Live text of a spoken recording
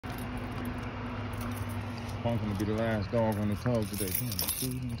Punkin will be the last dog on the tub today. Damn, my shoes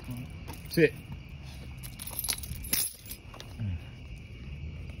in the front. Sit.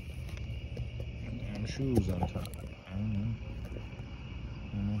 Damn shoes on top. I don't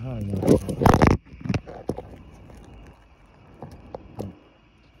know how you know.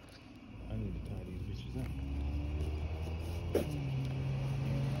 I need to tie these bitches up.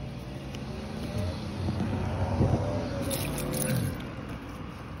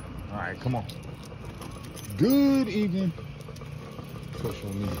 Alright, come on. Good evening,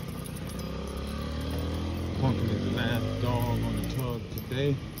 social media. Punkin is the last dog on the tug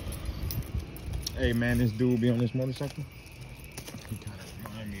today. Hey man, this dude be on this motorcycle. He kind of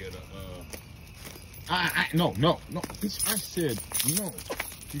remind me of the no. Bitch, I said no.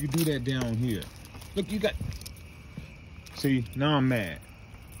 You can do that down here. Look, you got. See, now I'm mad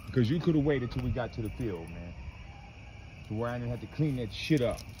because you could have waited till we got to the field, man, to where I didn't have to clean that shit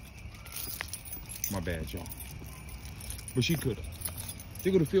up. My bad, y'all. But she could have.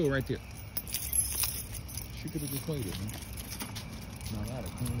 They could have field right there. She could have just waited, man. Now I gotta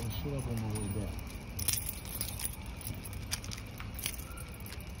clean that shit up on my way back.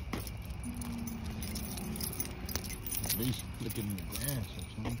 At least flick it in the grass or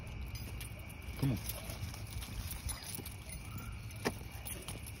something. Come on.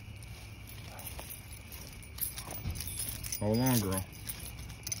 Hold on, girl.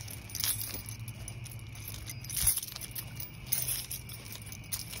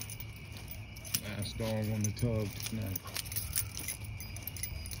 Last dog on the tub tonight.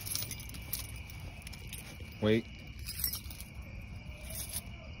 Wait.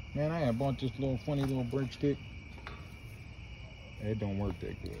 Man, I had bought this little funny little brake stick. It don't work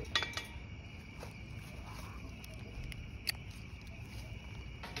that good.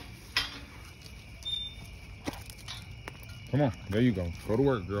 Come on, there you go. Go to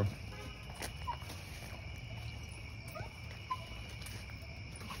work, girl.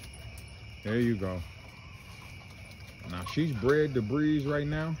 There you go. Now she's bred to breeze right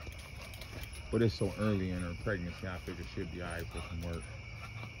now, but it's so early in her pregnancy, I figure she'll be all right for some work.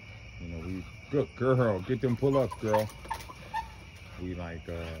 You know, good girl, get them pull-ups, girl. We like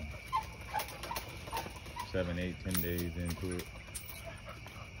 7, 8, 10 days into it.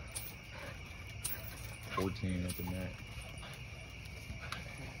 14 at the max.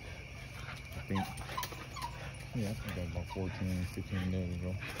 I think that was about 14, 15 days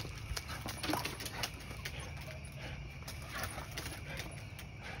ago.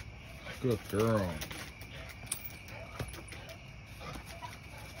 Good girl.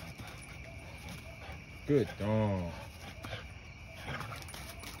 Good dog.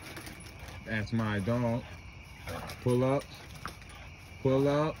 That's my dog. Pull-ups.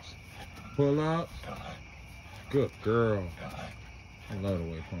 Pull-ups. Pull-ups. Good girl. I love the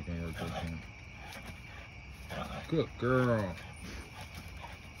way Punkin works this thing. Good girl.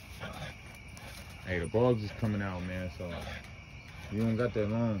 Hey, the bugs is coming out, man, so you don't got that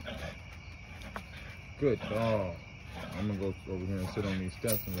long. Good dog. I'm gonna go over here and sit on these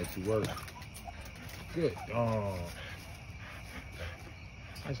steps and let you work. Good dog.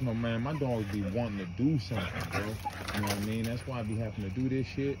 That's no, man, my dogs be wanting to do something, bro. You know what I mean? That's why I be having to do this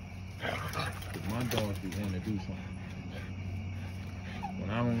shit. Cause my dogs be wanting to do something. When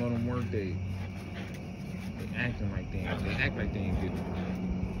I don't let them work, they acting like they act like they ain't getting it.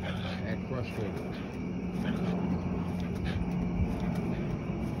 They act frustrated.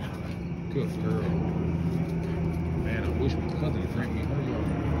 Good girl. Man, I wish my cousin would bring me home.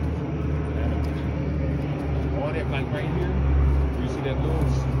 All that, like right here, you see that little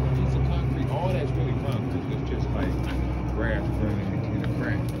piece of concrete? All that's really concrete. It's just like grass growing into the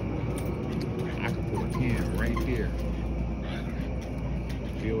crack. I could put a pin right there.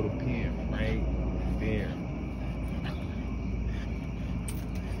 Build a pin right there.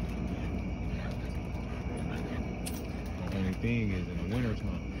 The only thing is in the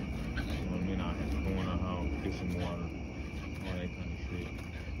wintertime, you know what I mean? I have to go in the house, get some water, all that kind of shit.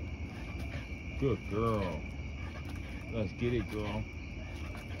 Good girl. Let's get it, girl.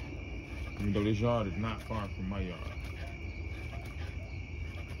 Even though this yard is not far from my yard.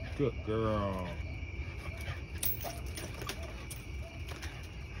 Good girl.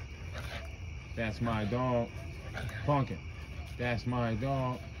 That's my dog. Punkin. That's my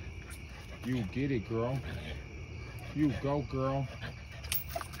dog. You get it, girl. You go, girl.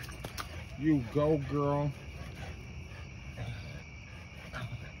 You go, girl.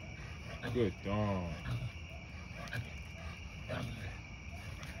 Good dog.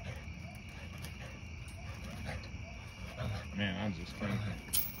 Man, I just came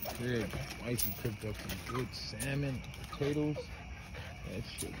from crib. Wifey cooked up some good salmon, potatoes. That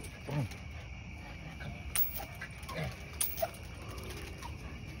shit was funky.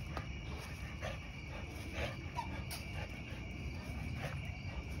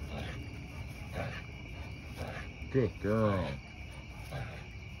 Good girl.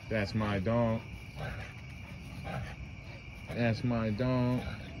 That's my dog. That's my dog.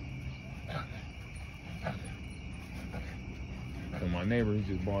 So my neighbor, he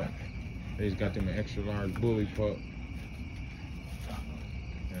just bought, they just got them an extra large bully pup.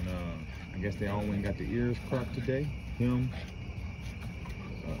 And I guess they all went and got the ears cropped today. Him,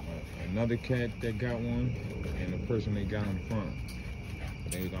 another cat that got one, and the person they got him from. So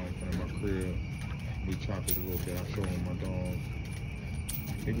they was out in front of my crib. We chopped it a little bit. I showed him my dog.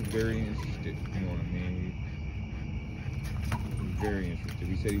 He was very interested, you know what I mean? He was very interested.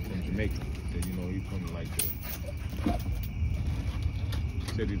 He said he's from Jamaica. He said, you know, he's from like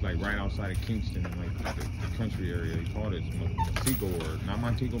he said he's like right outside of Kingston, in like the country area. He called it Montego, or not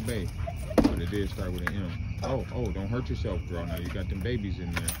Montego Bay, but it did start with an M. Oh, don't hurt yourself, girl. Now you got them babies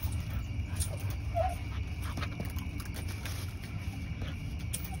in there.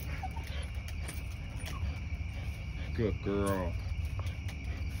 Good girl.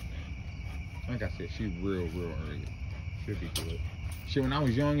 Like I said, she's real early. Should be good. Shit, when I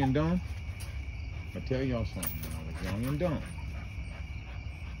was young and dumb, I'll tell y'all something. When I was young and dumb,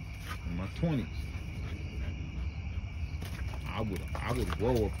 in my 20s, I would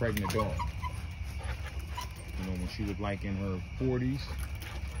roll a pregnant dog. You know, when she was like in her 40s.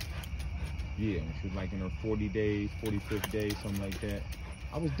 Yeah, when she was like in her 40 days, 45th day, something like that.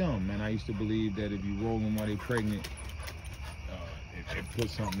 I was dumb, man. I used to believe that if you roll them while they're pregnant, it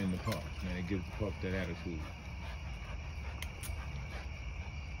puts something in the pups, man. It gives the pup that attitude.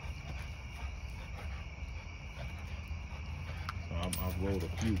 So I've rolled a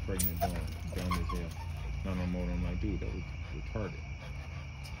few pregnant dogs, dumb as hell. Not no more than I'm like, dude, that was retarded.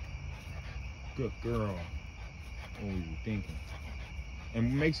 Good girl. What were you thinking? And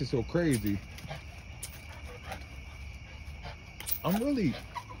what makes it so crazy, I'm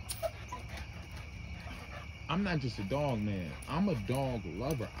not just a dog man. I'm a dog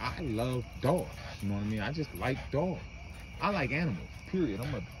lover. I love dogs. You know what I mean? I just like dogs. I like animals, period.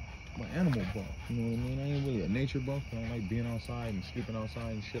 I'm an animal buff. You know what I mean? I ain't really a nature buff. I don't like being outside and sleeping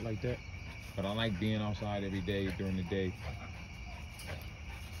outside and shit like that. But I like being outside every day, during the day.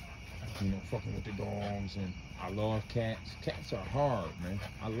 You know, fucking with the dogs. And I love cats. Cats are hard, man.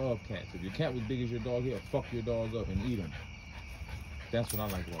 I love cats. If your cat was big as your dog, he'll fuck your dog up and eat him. That's what I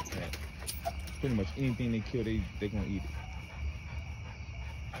like about cats. Pretty much anything they kill, they gonna eat it.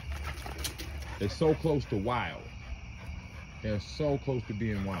 They're so close to wild. They're so close to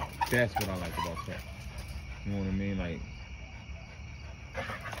being wild. That's what I like about cats. You know what I mean? Like,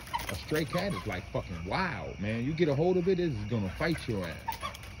 a stray cat is like fucking wild, man. You get a hold of it, it's gonna fight your ass.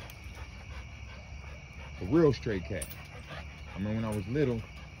 A real stray cat. I remember when I was little,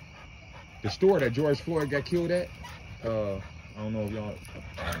 the store that George Floyd got killed at, I don't know if y'all,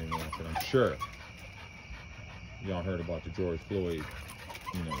 I don't even know, but I'm sure y'all heard about the George Floyd,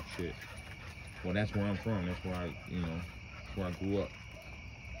 you know, shit. Well, that's where I'm from. That's where I, you know, where I grew up.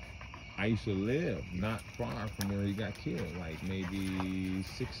 I used to live not far from where he got killed, like maybe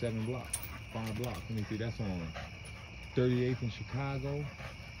 6, 7 blocks, 5 blocks. Let me see, that's on 38th in Chicago.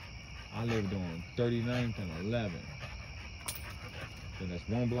 I lived on 39th and 11th. So that's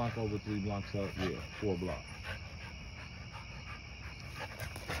 1 block over, 3 blocks up, yeah, 4 blocks.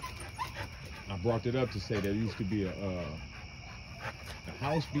 I brought it up to say there used to be a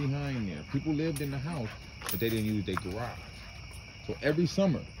house behind there. People lived in the house, but they didn't use their garage. So every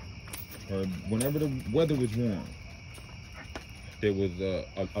summer, or whenever the weather was warm, there was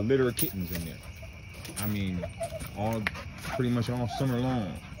a litter of kittens in there. I mean, pretty much all summer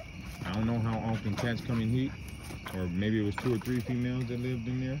long. I don't know how often cats come in heat, or maybe it was 2 or 3 females that lived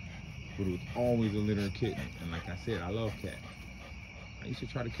in there, but it was always a litter of kittens. And like I said, I love cats. I used to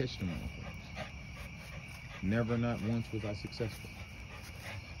try to catch them all. Never, not once was I successful.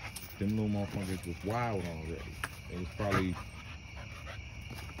 Them little motherfuckers was wild already. It was probably,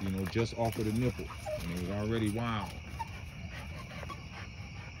 you know, just off of the nipple. And it was already wild.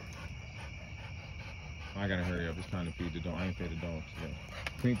 I gotta hurry up. It's time to feed the dog. I ain't fed the dogs today.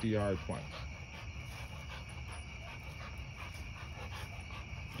 Cleaned the yard twice.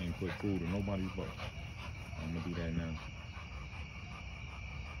 Ain't put food in nobody's bowl. I'm gonna do that now.